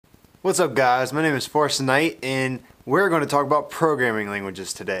What's up guys, my name is Forrest Knight and we're going to talk about programming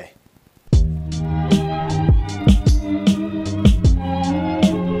languages today.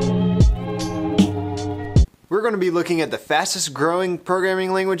 We're going to be looking at the fastest growing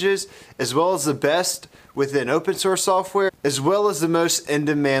programming languages as well as the best within open source software as well as the most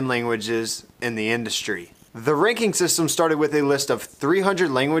in-demand languages in the industry. The ranking system started with a list of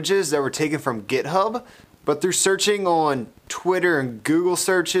 300 languages that were taken from GitHub, but through searching on Twitter and Google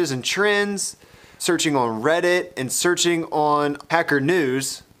searches and trends, searching on Reddit, and searching on Hacker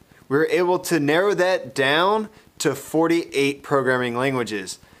News, we were able to narrow that down to 48 programming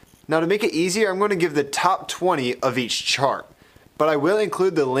languages. Now to make it easier, I'm going to give the top 20 of each chart, but I will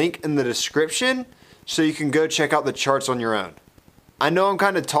include the link in the description so you can go check out the charts on your own. I know I'm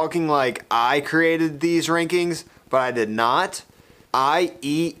kind of talking like I created these rankings, but I did not.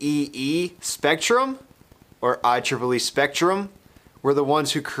 IEEE Spectrum, or IEEE Spectrum, were the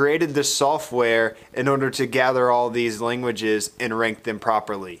ones who created the software in order to gather all these languages and rank them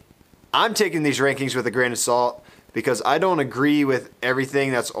properly. I'm taking these rankings with a grain of salt because I don't agree with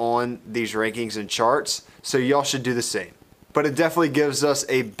everything that's on these rankings and charts, so y'all should do the same. But it definitely gives us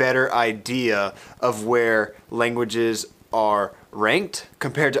a better idea of where languages are ranked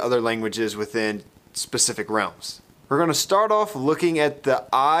compared to other languages within specific realms. We're going to start off looking at the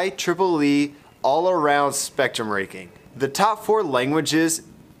IEEE AllAround Spectrum ranking. The top 4 languages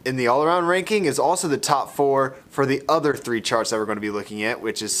in the AllAround ranking is also the top 4 for the other 3 charts that we're going to be looking at,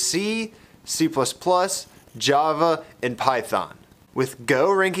 which is C, C++, Java, and Python, with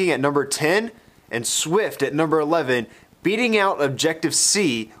Go ranking at number 10 and Swift at number 11, beating out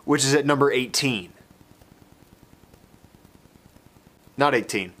Objective-C, which is at number 18. Not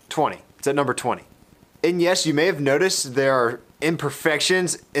 18, 20. It's at number 20. And yes, you may have noticed there are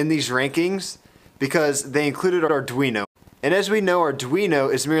imperfections in these rankings because they included Arduino. And as we know,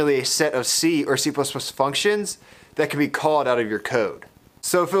 Arduino is merely a set of C or C++ functions that can be called out of your code.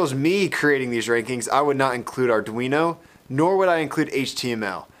 So if it was me creating these rankings, I would not include Arduino, nor would I include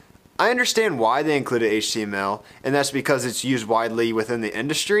HTML. I understand why they included HTML, and that's because it's used widely within the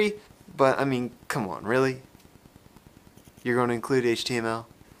industry, but I mean, come on, really? You're going to include HTML?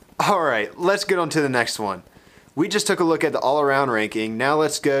 Alright, let's get on to the next one. We just took a look at the all-around ranking. Now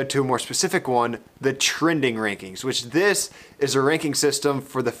let's go to a more specific one, the trending rankings, which this is a ranking system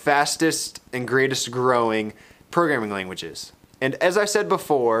for the fastest and greatest growing programming languages. And as I said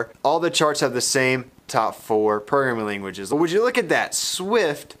before, all the charts have the same top 4 programming languages. But would you look at that?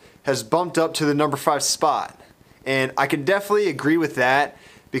 Swift has bumped up to the number 5 spot. And I can definitely agree with that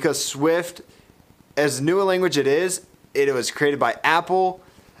because Swift, as new a language it was created by Apple.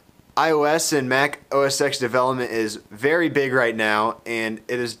 iOS and Mac OS X development is very big right now, and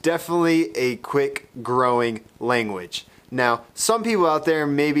it is definitely a quick growing language. Now, some people out there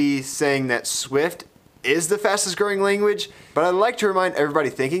may be saying that Swift is the fastest growing language, but I'd like to remind everybody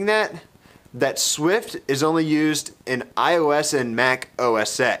thinking that Swift is only used in iOS and Mac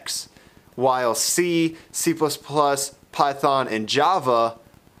OS X, while C, C++, Python, and Java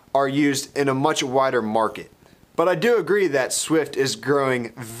are used in a much wider market. But I do agree that Swift is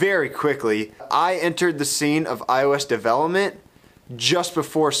growing very quickly. I entered the scene of iOS development just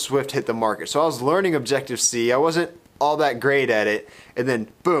before Swift hit the market. So I was learning Objective-C. I wasn't all that great at it. And then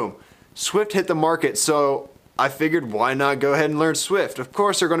boom, Swift hit the market. So I figured why not go ahead and learn Swift. Of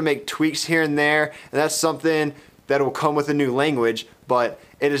course they're going to make tweaks here and there, and that's something that will come with a new language, but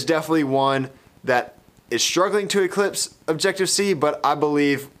it is definitely one that is struggling to eclipse Objective-C, but I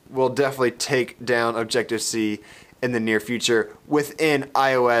believe will definitely take down Objective-C in the near future within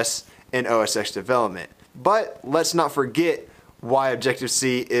iOS and OS X development. But let's not forget why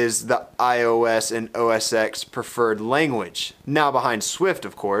Objective-C is the iOS and OS X preferred language, now behind Swift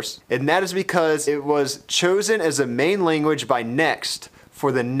of course, and that is because it was chosen as a main language by Next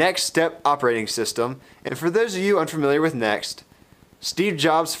for the Next Step operating system. And for those of you unfamiliar with Next, Steve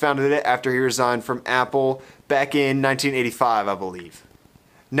Jobs founded it after he resigned from Apple back in 1985, I believe.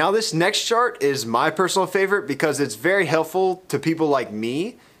 Now this next chart is my personal favorite because it's very helpful to people like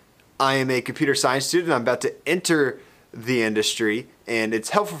me. I am a computer science student. I'm about to enter the industry, and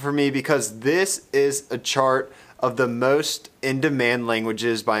it's helpful for me because this is a chart of the most in-demand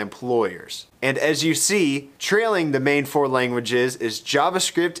languages by employers. And as you see, trailing the main 4 languages is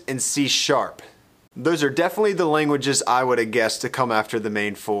JavaScript and C#. Those are definitely the languages I would have guessed to come after the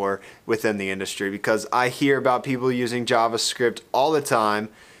main 4 within the industry because I hear about people using JavaScript all the time.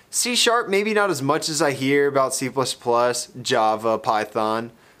 C# maybe not as much as I hear about C++, Java,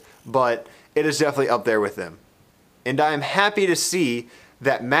 Python, but it is definitely up there with them. And I am happy to see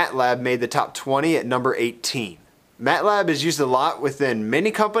that MATLAB made the top 20 at number 18. MATLAB is used a lot within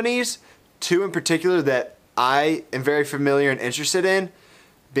many companies, two in particular that I am very familiar and interested in,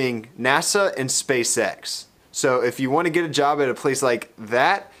 being NASA and SpaceX. So if you want to get a job at a place like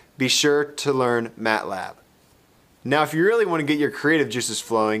that, be sure to learn MATLAB. Now if you really want to get your creative juices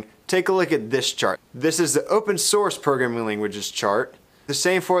flowing, take a look at this chart. This is the open source programming languages chart. The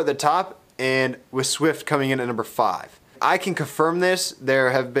same for at the top, and with Swift coming in at number 5. I can confirm this. There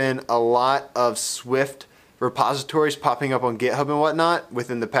have been a lot of Swift repositories popping up on GitHub and whatnot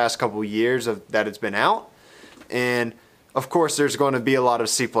within the past couple years that it's been out. And of course, there's going to be a lot of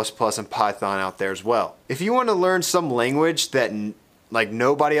C++ and Python out there as well. If you want to learn some language that like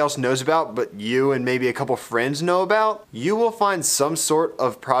nobody else knows about, but you and maybe a couple friends know about, you will find some sort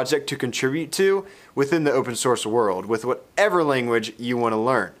of project to contribute to within the open source world with whatever language you want to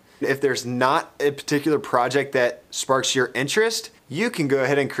learn. If there's not a particular project that sparks your interest, you can go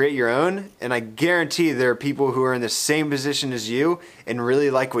ahead and create your own, and I guarantee there are people who are in the same position as you and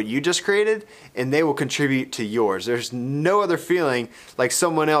really like what you just created, and they will contribute to yours. There's no other feeling like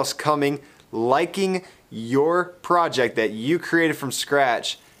someone else coming, liking your project that you created from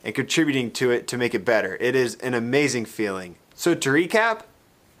scratch and contributing to it to make it better. It is an amazing feeling. So to recap,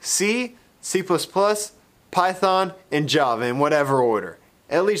 C, C++, Python, and Java in whatever order.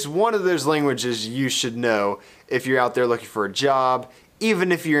 At least one of those languages you should know if you're out there looking for a job, even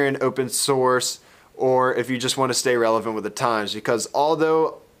if you're in open source or if you just want to stay relevant with the times, because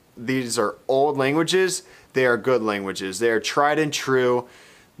although these are old languages, they are good languages. They are tried and true.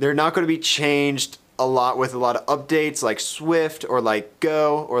 They're not going to be changed a lot with a lot of updates like Swift or like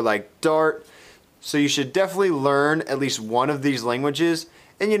Go or like Dart. So you should definitely learn at least one of these languages.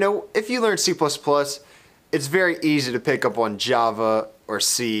 And you know, if you learn C++, it's very easy to pick up on Java or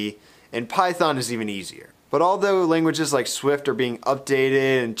C, and Python is even easier. But although languages like Swift are being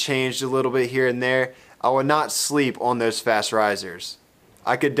updated and changed a little bit here and there, I will not sleep on those fast risers.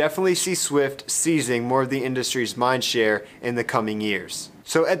 I could definitely see Swift seizing more of the industry's mindshare in the coming years.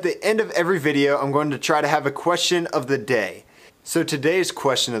 So at the end of every video, I'm going to try to have a question of the day. So today's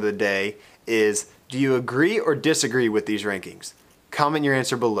question of the day is, do you agree or disagree with these rankings? Comment your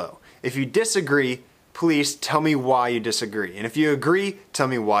answer below. If you disagree, please tell me why you disagree. And if you agree, tell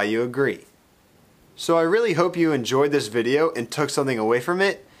me why you agree. So I really hope you enjoyed this video and took something away from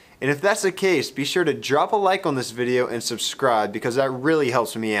it. And if that's the case, be sure to drop a like on this video and subscribe because that really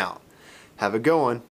helps me out. Have a good one.